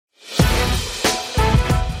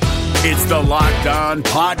It's the Locked On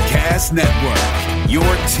Podcast Network, your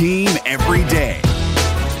team every day.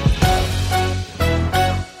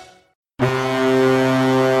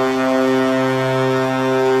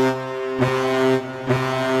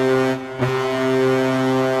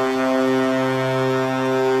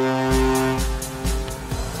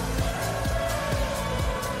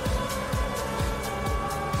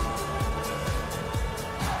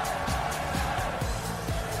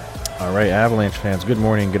 All right, Avalanche fans, good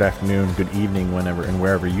morning, good afternoon, good evening, whenever and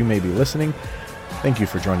wherever you may be listening. Thank you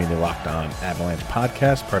for joining the Locked On Avalanche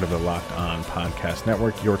podcast, part of the Locked On Podcast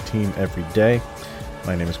Network, your team every day.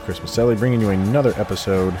 My name is Chris Maselli, bringing you another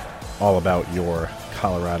episode all about your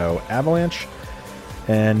Colorado Avalanche.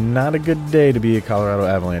 And not a good day to be a Colorado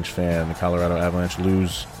Avalanche fan. The Colorado Avalanche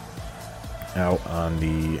lose out on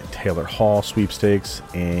the Taylor Hall sweepstakes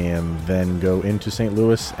and then go into St.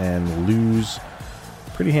 Louis and lose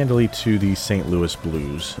pretty handily to the St. Louis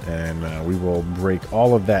Blues, and we will break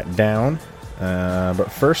all of that down.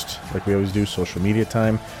 But first, like we always do, social media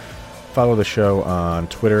time. Follow the show on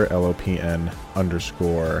Twitter,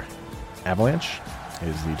 LOPN_Avalanche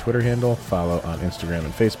is the Twitter handle. Follow on Instagram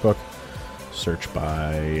and Facebook. Search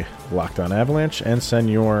by Locked On Avalanche and send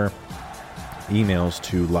your emails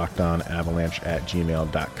to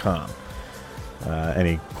lockedonavalanche@gmail.com.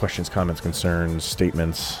 Any questions, comments, concerns,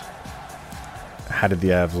 statements? How did the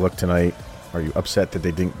Avs look tonight? Are you upset that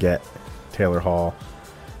they didn't get Taylor Hall?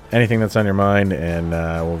 Anything that's on your mind, and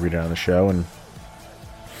we'll read it on the show and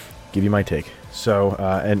give you my take. So,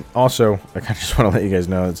 and also, I just want to let you guys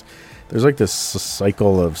know, there's like this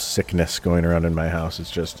cycle of sickness going around in my house.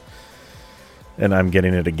 It's just, and I'm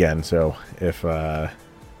getting it again. So if I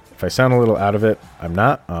sound a little out of it, I'm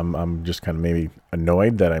not. I'm just kind of maybe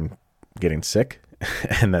annoyed that I'm getting sick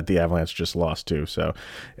and that the Avalanche just lost too. So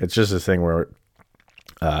it's just this thing where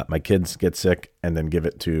my kids get sick and then give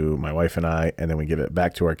it to my wife and I, and then we give it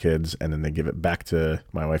back to our kids, and then they give it back to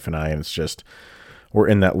my wife and I, and it's just, we're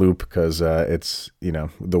in that loop because it's,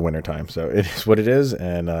 the winter time. So it is what it is,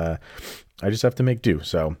 and I just have to make do.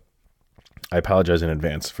 So I apologize in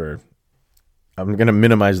advance I'm going to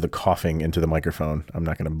minimize the coughing into the microphone. I'm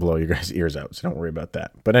not going to blow you guys' ears out, so don't worry about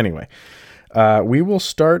that. But anyway, we will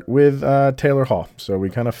start with Taylor Hall. So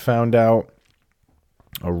we kind of found out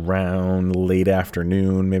around late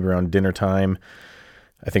afternoon, maybe around dinner time.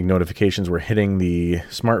 I think notifications were hitting the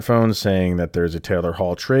smartphones saying that there's a Taylor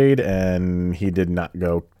Hall trade, and he did not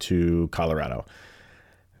go to Colorado.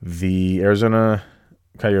 The Arizona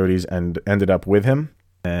Coyotes ended up with him,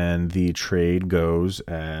 and the trade goes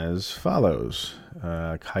as follows.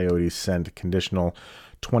 Coyotes sent a conditional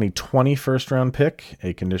 2020 first-round pick,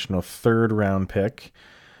 a conditional third-round pick,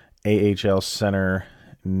 AHL center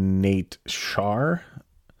Nate Shar,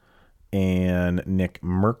 and Nick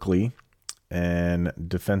Merkley, and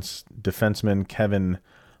defenseman Kevin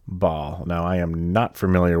Ball. Now, I am not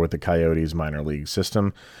familiar with the Coyotes minor league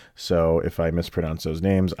system, so if I mispronounce those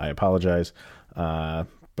names, I apologize.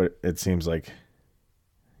 But it seems like,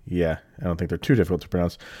 I don't think they're too difficult to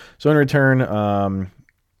pronounce. So in return,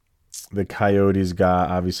 the Coyotes got,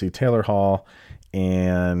 obviously, Taylor Hall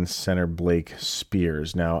and center Blake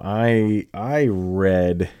Spears. Now, I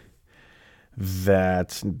read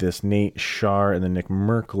that this Nate Shar and the Nick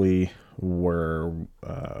Merkley were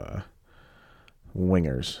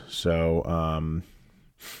wingers. So,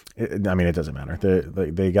 it doesn't matter.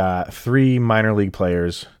 They got 3 minor league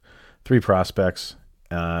players, 3 prospects,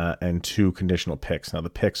 and 2 conditional picks. Now, the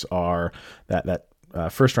picks are that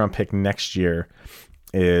first-round pick next year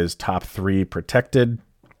is top 3 protected.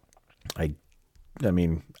 I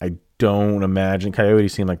don't imagine.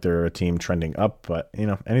 Coyotes seem like they're a team trending up, but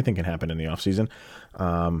anything can happen in the offseason.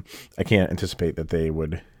 I can't anticipate that they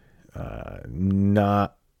would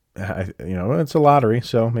not. It's a lottery,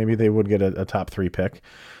 so maybe they would get a top 3 pick.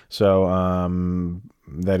 So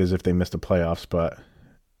that is if they missed the playoffs, but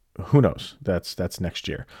who knows? That's next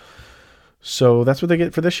year. So that's what they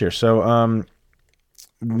get for this year. So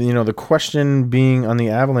the question being on the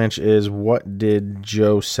Avalanche is, what did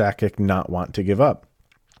Joe Sakic not want to give up?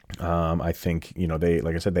 I think, they,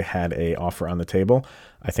 like I said, they had a offer on the table.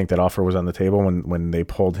 I think that offer was on the table when they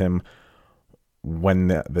pulled him when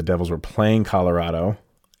the Devils were playing Colorado.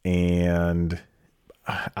 And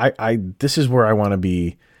this is where I want to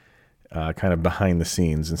be kind of behind the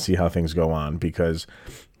scenes and see how things go on, because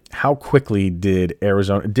how quickly did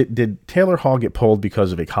Taylor Hall get pulled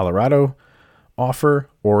because of a Colorado offer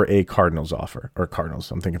or a Cardinals offer, or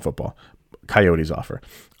Cardinals, I'm thinking football, Coyotes offer?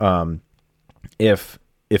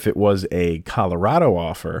 If it was a Colorado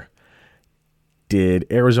offer, did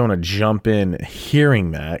Arizona jump in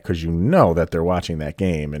hearing that, because that they're watching that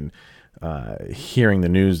game, and hearing the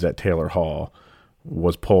news that Taylor Hall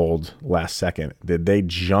was pulled last second, did they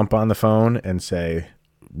jump on the phone and say,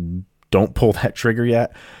 don't pull that trigger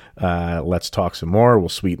yet? Let's talk some more. We'll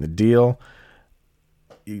sweeten the deal.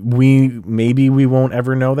 Maybe we won't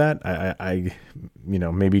ever know that. I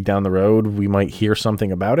maybe down the road we might hear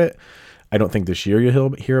something about it. I don't think this year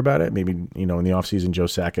you'll hear about it. Maybe, in the offseason, Joe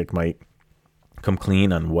Sakic might come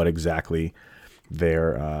clean on what exactly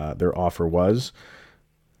their offer was.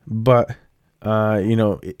 But,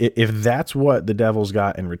 if that's what the Devils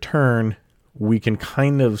got in return, we can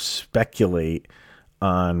kind of speculate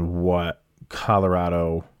on what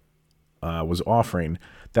Colorado was offering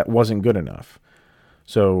that wasn't good enough.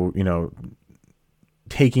 So,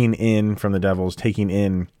 taking in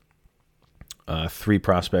 3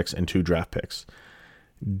 prospects and 2 draft picks,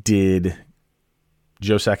 did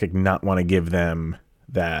Joe Sakic not want to give them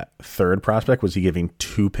that 3rd prospect? Was he giving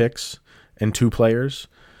 2 picks and 2 players?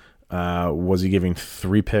 Was he giving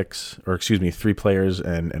 3 players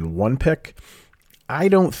and 1 pick? I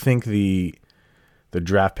don't think the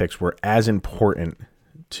draft picks were as important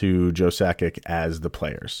to Joe Sakic as the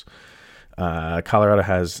players. Colorado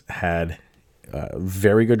has had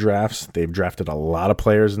very good drafts. They've drafted a lot of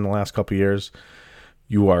players in the last couple of years.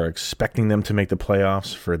 You are expecting them to make the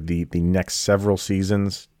playoffs for the next several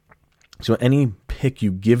seasons. So any pick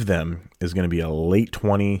you give them is going to be a late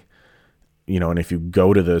 20, and if you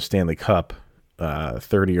go to the Stanley Cup,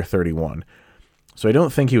 30 or 31. So I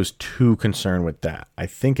don't think he was too concerned with that. I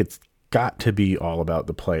think it's got to be all about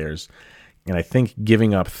the players. And I think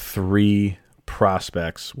giving up 3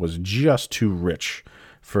 prospects was just too rich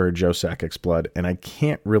for Joe Sakic's blood, and I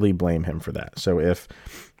can't really blame him for that. So if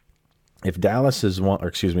the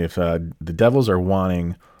Devils are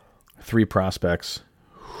wanting 3 prospects,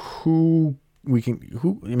 we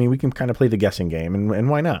can kind of play the guessing game, and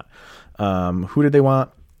why not? Who did they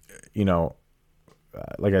want?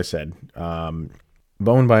 Like I said,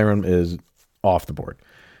 Bowen Byram is off the board.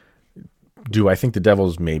 Do I think the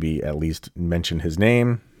Devils maybe at least mention his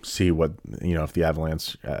name, see what, if the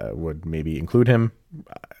Avalanche would maybe include him?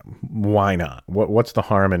 Why not? What's the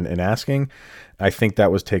harm in asking? I think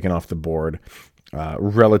that was taken off the board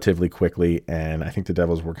relatively quickly, and I think the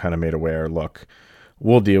Devils were kind of made aware, look,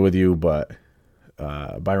 we'll deal with you, but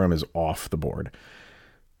Byram is off the board.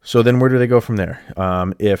 So then where do they go from there?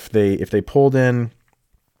 If they pulled in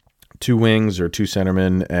 2 wings or 2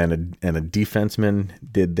 centermen and a defenseman,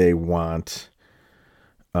 did they want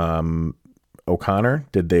O'Connor?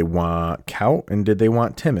 Did they want Kaut? And did they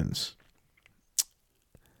want Timmins?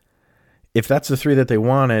 If that's the 3 that they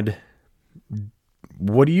wanted,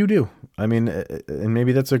 what do you do? I mean, and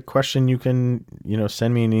maybe that's a question you can,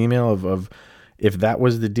 send me an email of if that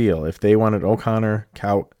was the deal. If they wanted O'Connor,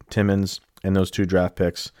 Kaut, Timmins, and those 2 draft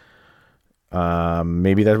picks,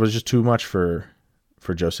 maybe that was just too much for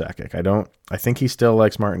Joe Sakic. I think he still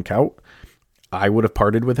likes Martin Kaut. I would have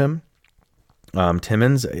parted with him.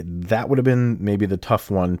 Timmins, that would have been maybe the tough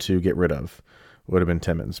one to get rid of, would have been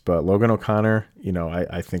Timmins. But Logan O'Connor,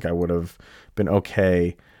 I think I would have been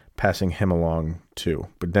okay passing him along too.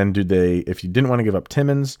 But then if you didn't want to give up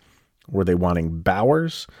Timmins, were they wanting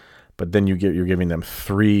Bowers? But then you're giving them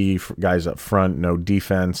 3 guys up front, no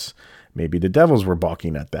defense. Maybe the Devils were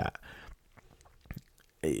balking at that.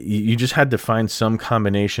 You just had to find some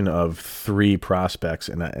combination of 3 prospects.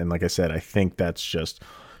 And like I said, I think that's just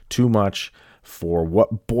too much for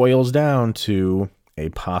what boils down to a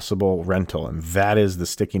possible rental. And that is the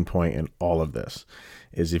sticking point in all of this,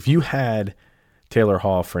 is if you had Taylor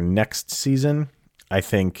Hall for next season, I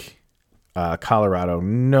think Colorado,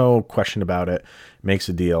 no question about it, makes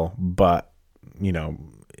a deal. But,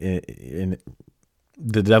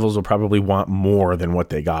 the Devils will probably want more than what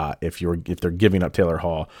they got if they're giving up Taylor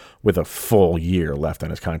Hall with a full year left on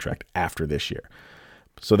his contract after this year.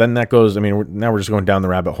 So then that goes, now we're just going down the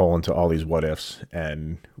rabbit hole into all these what ifs,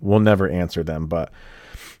 and we'll never answer them. But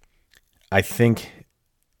I think,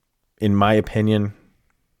 in my opinion,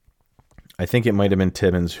 I think it might have been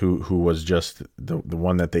Timmins who was just the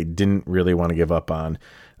one that they didn't really want to give up on.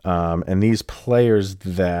 And these players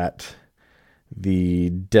that the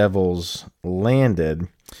Devils landed,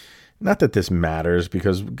 not that this matters,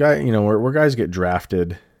 because where guys get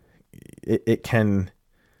drafted, it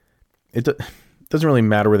doesn't really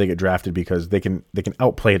matter where they get drafted, because they can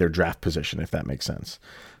outplay their draft position, if that makes sense.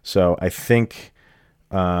 So I think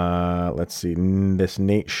let's see, this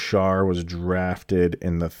Nate Shar was drafted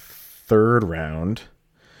in the 3rd round.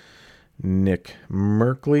 Nick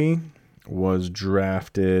Merkley was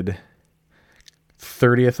drafted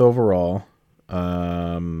 30th overall.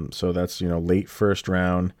 So that's, late 1st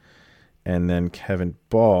round. And then Kevin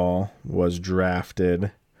Ball was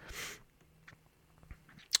drafted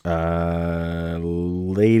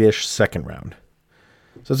Late-ish second round.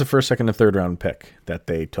 So it's a first, second, and third round pick that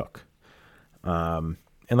they took. And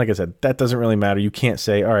like I said, that doesn't really matter. You can't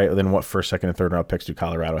say, all right, well, then what first, second, and third round picks do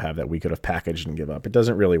Colorado have that we could have packaged and give up? It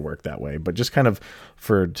doesn't really work that way. But just kind of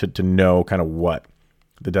to know kind of what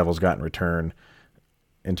the Devils got in return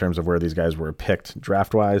in terms of where these guys were picked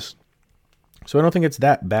draft-wise. So I don't think it's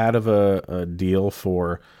that bad of a deal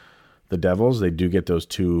for the Devils. They do get those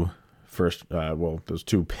two those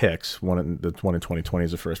two picks. One in 2020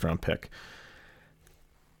 is a first-round pick.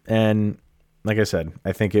 And like I said,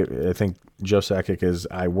 I think Joe Sakic is.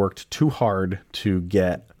 I worked too hard to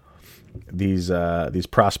get these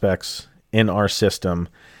prospects in our system,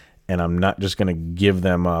 and I'm not just going to give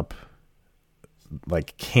them up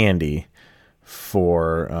like candy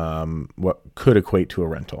for what could equate to a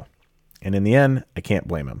rental. And in the end, I can't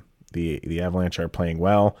blame him. The Avalanche are playing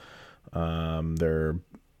well. They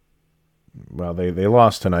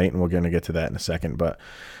lost tonight, and we're going to get to that in a second. But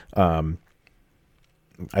I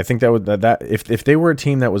think that if they were a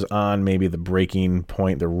team that was on maybe the breaking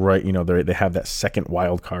point, they have that second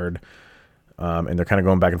wild card, and they're kind of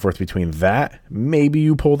going back and forth between that. Maybe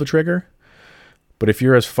you pull the trigger. But if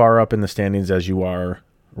you're as far up in the standings as you are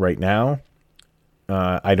right now,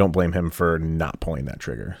 I don't blame him for not pulling that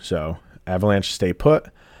trigger. So Avalanche stay put.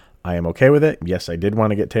 I am okay with it. Yes, I did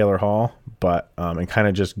want to get Taylor Hall, but and kind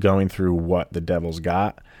of just going through what the Devils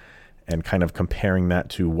got and kind of comparing that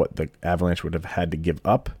to what the Avalanche would have had to give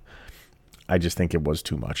up, I just think it was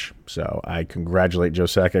too much. So I congratulate Joe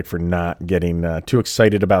Sakic for not getting too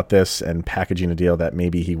excited about this and packaging a deal that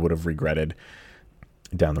maybe he would have regretted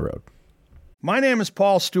down the road. My name is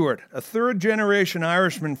Paul Stewart, a third-generation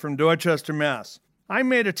Irishman from Dorchester, Mass. I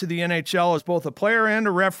made it to the NHL as both a player and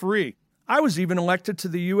a referee. I was even elected to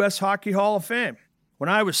the U.S. Hockey Hall of Fame. When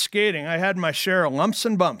I was skating, I had my share of lumps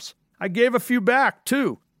and bumps. I gave a few back,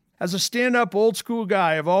 too. As a stand-up old-school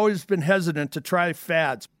guy, I've always been hesitant to try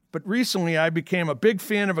fads, but recently I became a big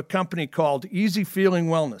fan of a company called Easy Feeling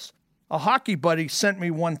Wellness. A hockey buddy sent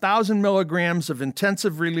me 1,000 milligrams of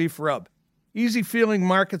intensive relief rub. Easy Feeling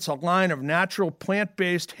markets a line of natural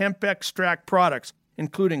plant-based hemp extract products,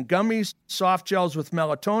 including gummies, soft gels with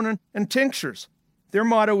melatonin, and tinctures. Their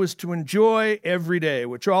motto is to enjoy every day,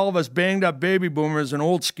 which all of us banged-up baby boomers and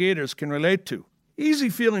old skaters can relate to. Easy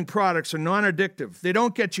Feeling products are non-addictive, they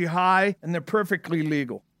don't get you high, and they're perfectly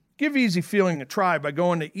legal. Give Easy Feeling a try by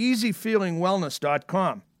going to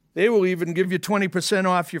easyfeelingwellness.com. They will even give you 20%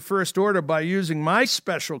 off your first order by using my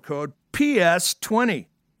special code PS20.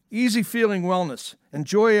 Easy Feeling Wellness.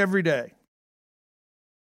 Enjoy every day.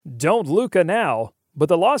 Don't Luka now, but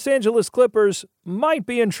the Los Angeles Clippers might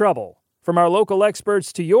be in trouble. From our local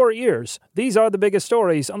experts to your ears, these are the biggest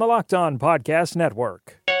stories on the Locked On Podcast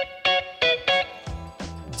Network.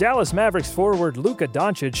 Dallas Mavericks forward Luka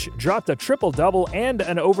Doncic dropped a triple-double and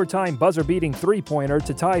an overtime buzzer-beating three-pointer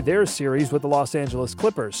to tie their series with the Los Angeles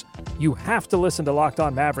Clippers. You have to listen to Locked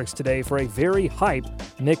On Mavericks today for a very hype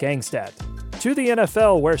Nick Angstadt. To the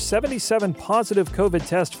NFL, where 77 positive COVID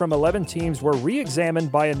tests from 11 teams were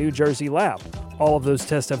re-examined by a New Jersey lab. All of those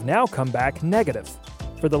tests have now come back negative.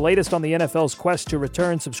 For the latest on the NFL's quest to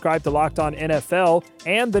return, subscribe to Locked On NFL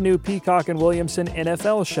and the new Peacock and Williamson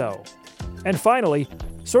NFL show. And finally,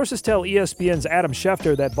 sources tell ESPN's Adam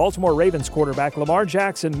Schefter that Baltimore Ravens quarterback Lamar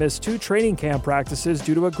Jackson missed 2 training camp practices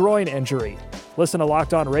due to a groin injury. Listen to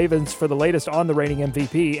Locked On Ravens for the latest on the reigning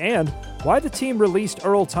MVP and why the team released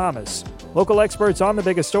Earl Thomas. Local experts on the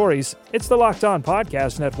biggest stories. It's the Locked On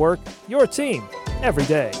Podcast Network, your team every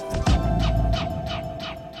day.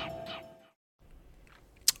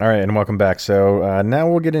 All right, and welcome back. So now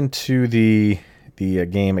we'll get into the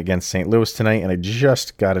game against St. Louis tonight, and I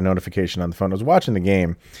just got a notification on the phone. I was watching the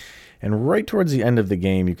game, and right towards the end of the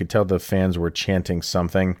game, you could tell the fans were chanting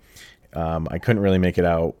something. I couldn't really make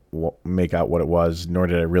out what it was, nor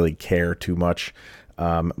did I really care too much.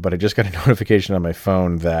 But I just got a notification on my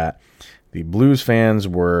phone that the Blues fans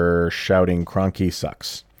were shouting "Kroenke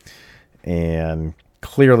sucks," and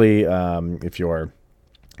clearly, if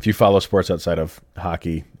you follow sports outside of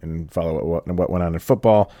hockey and follow what went on in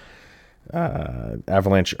football,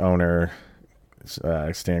 Avalanche owner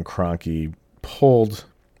Stan Kroenke pulled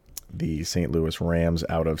the St. Louis Rams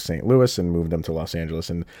out of St. Louis and moved them to Los Angeles,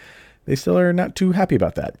 and they still are not too happy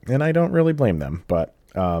about that, and I don't really blame them. But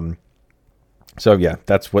so yeah,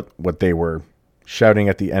 that's what they were shouting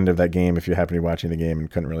at the end of that game. If you happen to be watching the game and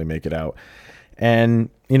couldn't really make it out. And,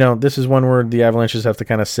 this is one where the Avalanches have to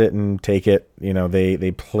kind of sit and take it.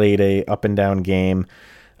 They played a up and down game.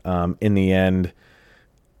 In the end,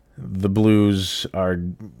 the Blues are,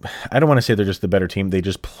 I don't want to say they're just the better team. They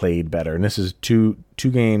just played better. And this is two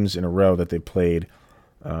games in a row that they played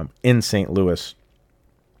in St. Louis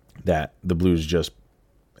that the Blues just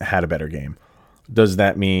had a better game. Does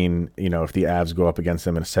that mean, if the Avs go up against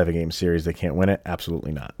them in a 7-game series, they can't win it?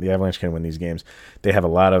 Absolutely not. The Avalanche can win these games. They have a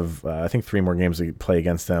lot of, I think 3 more games to play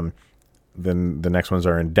against them. Then the next ones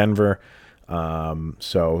are in Denver.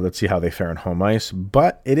 So let's see how they fare on home ice.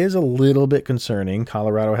 But it is a little bit concerning.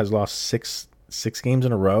 Colorado has lost six games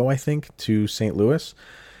in a row, I think, to St. Louis.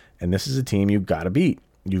 And this is a team you've got to beat.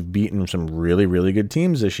 You've beaten some really, really good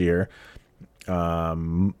teams this year.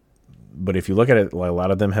 But if you look at it, a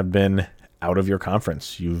lot of them have been out of your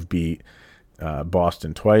conference. You've beat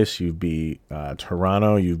Boston twice. You've beat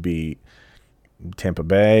Toronto. You've beat Tampa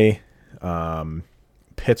Bay,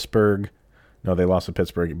 Pittsburgh. No, they lost to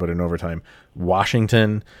Pittsburgh, but in overtime.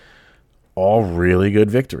 Washington, all really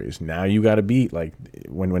good victories. Now you got to beat,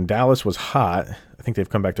 when Dallas was hot, I think they've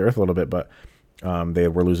come back to earth a little bit, but they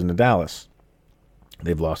were losing to Dallas.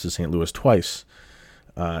 They've lost to St. Louis twice.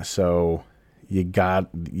 So you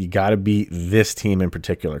got to beat this team in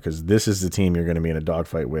particular, because this is the team you're going to be in a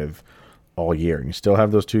dogfight with all year. And you still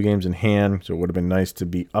have those 2 games in hand, so it would have been nice to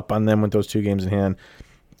be up on them with those 2 games in hand,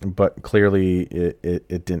 but clearly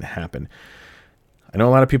it didn't happen. I know a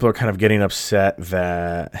lot of people are kind of getting upset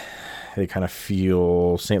that they kind of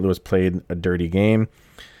feel St. Louis played a dirty game.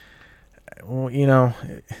 Well,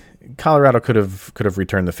 Colorado could have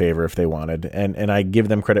returned the favor if they wanted, and I give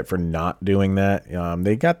them credit for not doing that.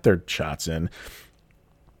 They got their shots in,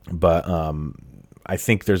 but I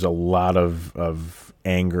think there's a lot of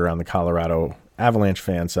anger on the Colorado Avalanche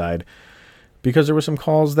fan side because there were some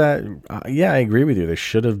calls that, I agree with you, they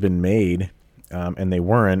should have been made, and they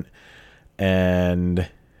weren't. And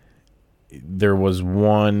there was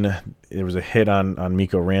a hit on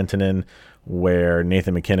Mikko Rantanen where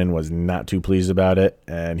Nathan McKinnon was not too pleased about it,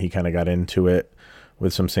 and he kind of got into it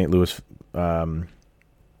with some St. Louis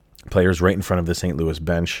players right in front of the St. Louis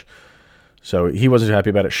bench. So he wasn't too happy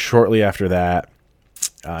about it. Shortly after that,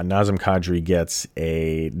 Nazem Kadri gets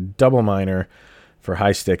a double minor for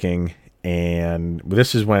high sticking, and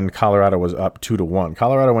this is when Colorado was up 2-1.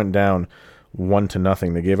 Colorado went down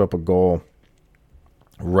 1-0. They gave up a goal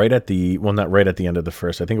not right at the end of the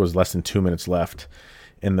first. I think it was less than 2 minutes left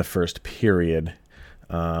in the first period.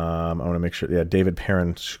 I want to make sure. Yeah, David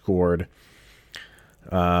Perron scored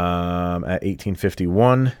at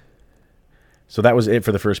 18:51. So that was it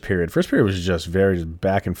for the first period. First period was just very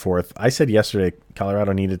back and forth. I said yesterday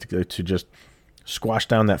Colorado needed to just squash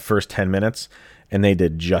down that first 10 minutes, and they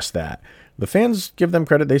did just that. The fans give them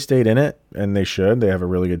credit. They stayed in it, and they should. They have a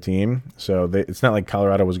really good team. So it's not like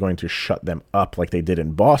Colorado was going to shut them up like they did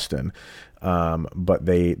in Boston. But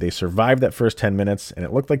they survived that first 10 minutes, and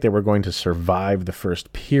it looked like they were going to survive the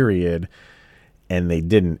first period, and they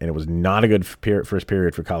didn't. And it was not a good first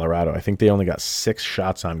period for Colorado. I think they only got 6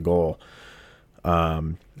 shots on goal.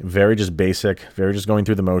 Very just basic, very just going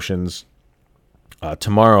through the motions.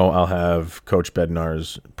 Tomorrow I'll have Coach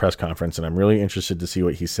Bednar's press conference, and I'm really interested to see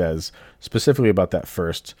what he says specifically about that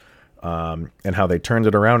first and how they turned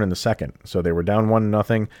it around in the second. So they were down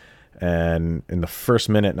 1-0, and in the first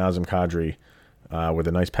minute, Nazem Kadri, with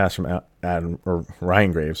a nice pass from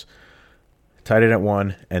Ryan Graves, tied it at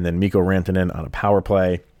 1, and then Mikko Rantanen on a power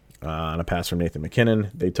play, on a pass from Nathan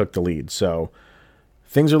McKinnon, they took the lead. So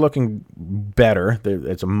things are looking better.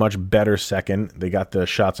 It's a much better second. They got the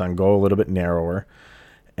shots on goal a little bit narrower.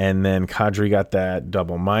 And then Kadri got that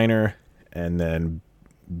double minor. And then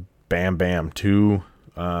bam, bam, two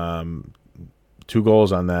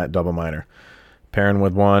goals on that double minor. Perrin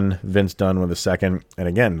with 1, Vince Dunn with a second. And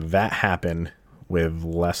again, that happened with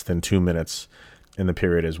less than 2 minutes in the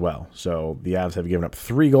period as well. So the Avs have given up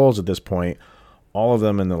 3 goals at this point, all of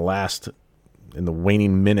them in the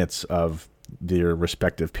waning minutes of their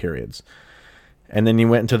respective periods. And then you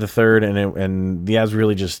went into the third, and the Avs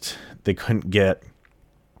really just they couldn't get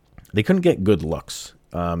good looks.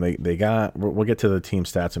 They got, we'll get to the team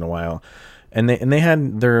stats in a while, and they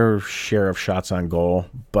had their share of shots on goal,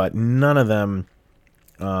 but none of them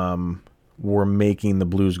were making the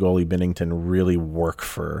Blues goalie Binnington really work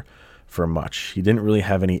for much. He didn't really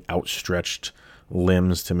have any outstretched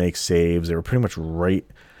limbs to make saves. They were pretty much right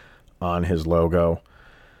on his logo.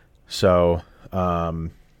 So,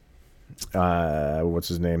 what's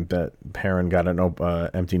his name? That Perrin got an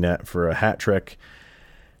empty net for a hat trick,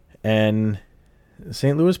 and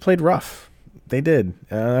St. Louis played rough. They did.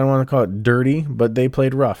 I don't want to call it dirty, but they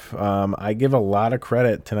played rough. I give a lot of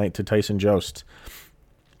credit tonight to Tyson Jost.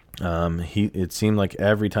 It seemed like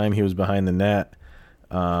every time he was behind the net,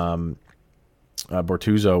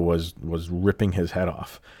 Bortuzzo was ripping his head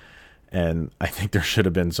off. And I think there should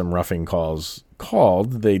have been some roughing calls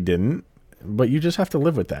called. They didn't. but you just have to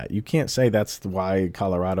live with that. You can't say that's why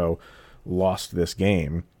Colorado lost this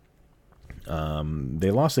game.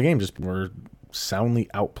 They lost the game, just were soundly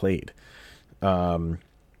outplayed.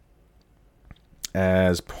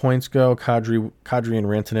 As points go, Kadri and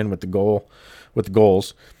Rantanen with the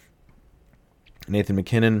goals. Nathan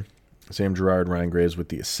McKinnon, Sam Girard, Ryan Graves with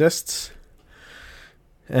the assists.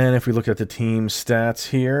 And if we look at the team stats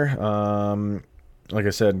here, like I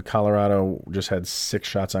said, Colorado just had 6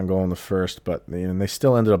 shots on goal in the first, but they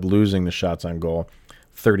still ended up losing the shots on goal,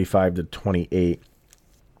 35-28.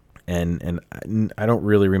 And I don't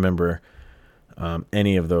really remember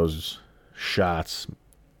any of those shots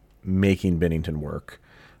making Binnington work.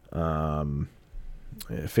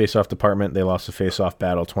 Face-off department, they lost the face-off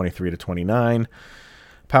battle 23-29.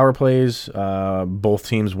 Power plays, both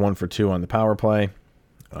teams 1 for 2 on the power play.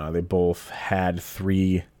 They both had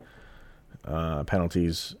 3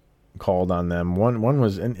 penalties called on them. One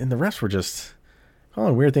was, and the rest were just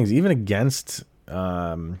calling weird things. Even against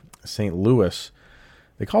St. Louis,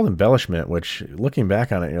 they called embellishment, which, looking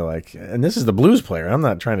back on it, you're like, and this is the Blues player. I'm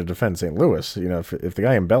not trying to defend St. Louis. If the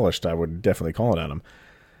guy embellished, I would definitely call it on him.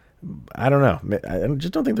 I don't know. I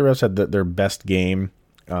just don't think the refs had their best game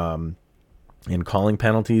in calling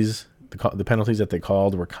penalties. The penalties that they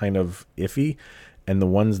called were kind of iffy, and the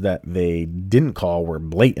ones that they didn't call were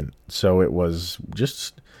blatant. So it was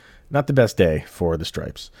just not the best day for the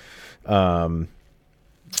Stripes.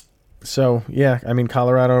 So, yeah, I mean,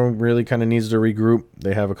 Colorado really kind of needs to regroup.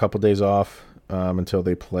 They have a couple days off until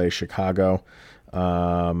they play Chicago.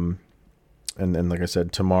 And like I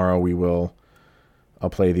said, tomorrow I'll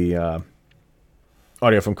play the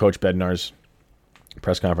audio from Coach Bednar's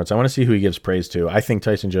press conference. I want to see who he gives praise to. I think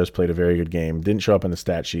Tyson Jost played a very good game. Didn't show up in the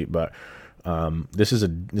stat sheet, but this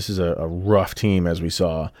is a rough team, as we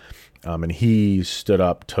saw. And he stood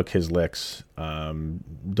up, took his licks,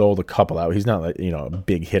 doled a couple out. He's not a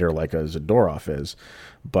big hitter like a Zadorov is,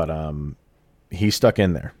 but he stuck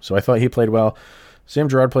in there. So I thought he played well. Sam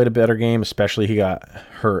Girard played a better game, especially he got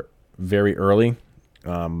hurt very early,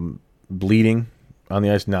 bleeding on the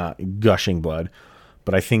ice, not gushing blood.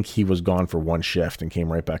 But I think he was gone for 1 shift and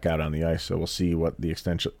came right back out on the ice. So we'll see what the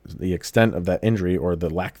extent of that injury, or the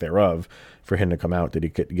lack thereof, for him to come out. Did he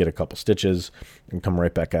get a couple stitches and come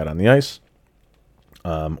right back out on the ice?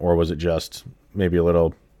 Or was it just maybe a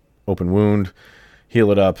little open wound,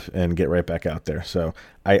 heal it up, and get right back out there? So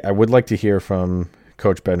I would like to hear from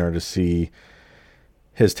Coach Bednar to see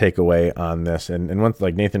his takeaway on this. And once,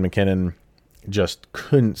 like, Nathan McKinnon just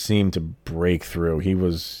couldn't seem to break through. He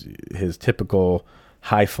was his typical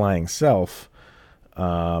high-flying self,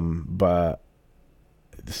 but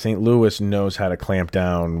St. Louis knows how to clamp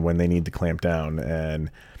down when they need to clamp down, and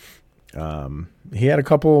he had a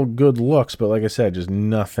couple good looks, but like I said, just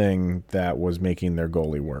nothing that was making their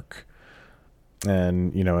goalie work.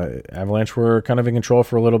 And, Avalanche were kind of in control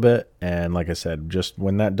for a little bit, and like I said, just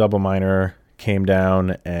when that double minor came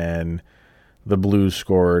down and the Blues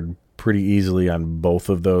scored pretty easily on both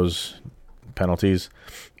of those penalties,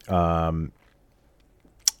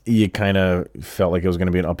 you kind of felt like it was going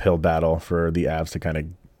to be an uphill battle for the Avs to kind of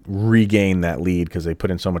regain that lead, because they put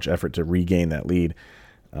in so much effort to regain that lead.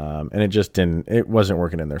 And it wasn't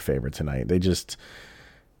working in their favor tonight.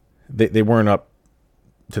 They weren't up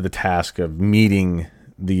to the task of meeting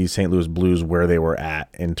the St. Louis Blues where they were at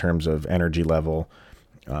in terms of energy level.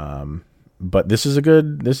 But this is a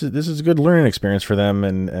good learning experience for them,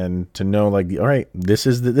 and to know, like, all right, this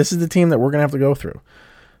is the team that we're going to have to go through.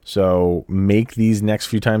 So make these next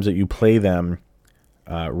few times that you play them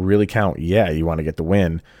really count. Yeah, you want to get the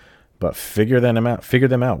win, but figure them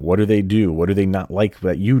out. What do they do? What do they not like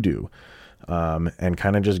that you do? And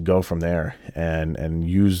kind of just go from there, and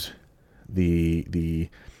use the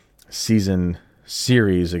season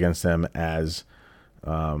series against them as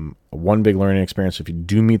one big learning experience. If you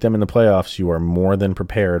do meet them in the playoffs, you are more than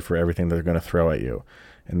prepared for everything that they're going to throw at you,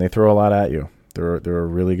 and they throw a lot at you. They're a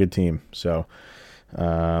really good team. So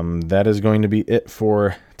that is going to be it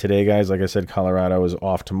for today, guys. Like I said, Colorado is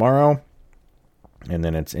off tomorrow, and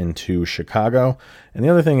then it's into Chicago. And the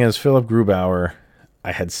other thing is, Philip Grubauer,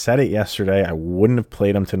 I had said it yesterday, I wouldn't have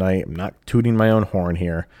played him tonight. I'm not tooting my own horn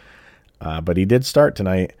here, but he did start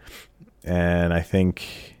tonight, and I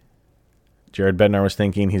think Jared Bednar was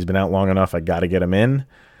thinking he's been out long enough, I got to get him in.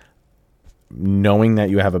 Knowing that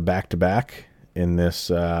you have a back-to-back in this,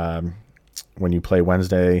 when you play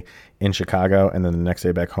Wednesday in Chicago and then the next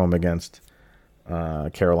day back home against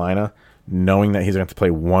Carolina, knowing that he's going to have to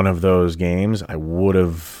play one of those games, I would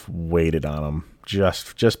have waited on him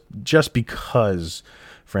just because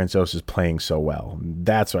Francouz is playing so well.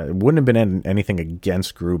 That's why it wouldn't have been anything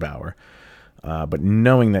against Grubauer. But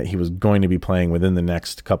knowing that he was going to be playing within the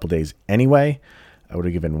next couple days anyway, I would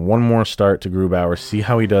have given one more start to Grubauer, see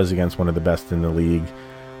how he does against one of the best in the league,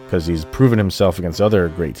 because he's proven himself against other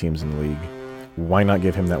great teams in the league. Why not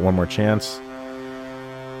give him that one more chance?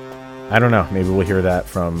 I don't know. Maybe we'll hear that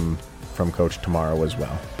from Coach tomorrow as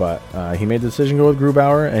well. But he made the decision to go with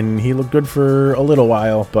Grubauer, and he looked good for a little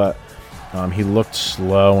while, but he looked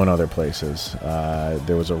slow in other places.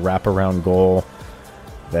 There was a wraparound goal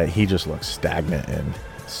that he just looked stagnant in.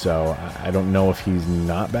 So I don't know if he's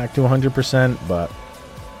not back to 100%, but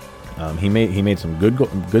he made some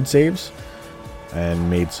good saves and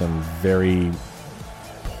made some very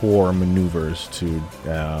poor maneuvers to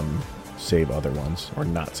save other ones or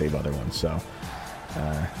not save other ones. So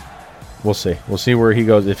we'll see. We'll see where he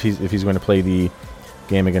goes, if he's going to play the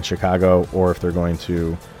game against Chicago or if they're going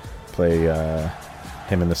to play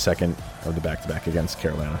him in the second of the back-to-back against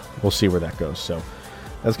Carolina. We'll see where that goes. So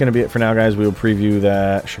that's going to be it for now, guys. We will preview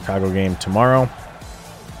that Chicago game tomorrow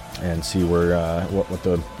and see where what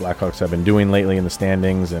the Blackhawks have been doing lately in the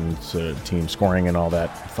standings and team scoring and all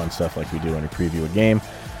that fun stuff like we do when we preview a game.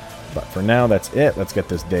 But for now, that's it. Let's get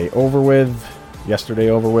this day over with. Yesterday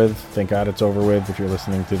over with. Thank God it's over with if you're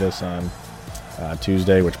listening to this on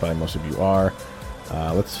Tuesday, which probably most of you are.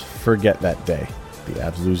 Let's forget that day. The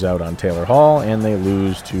Avs lose out on Taylor Hall, and they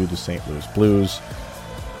lose to the St. Louis Blues.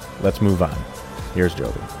 Let's move on. Here's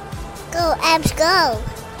Joby. Go, Avs,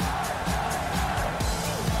 go!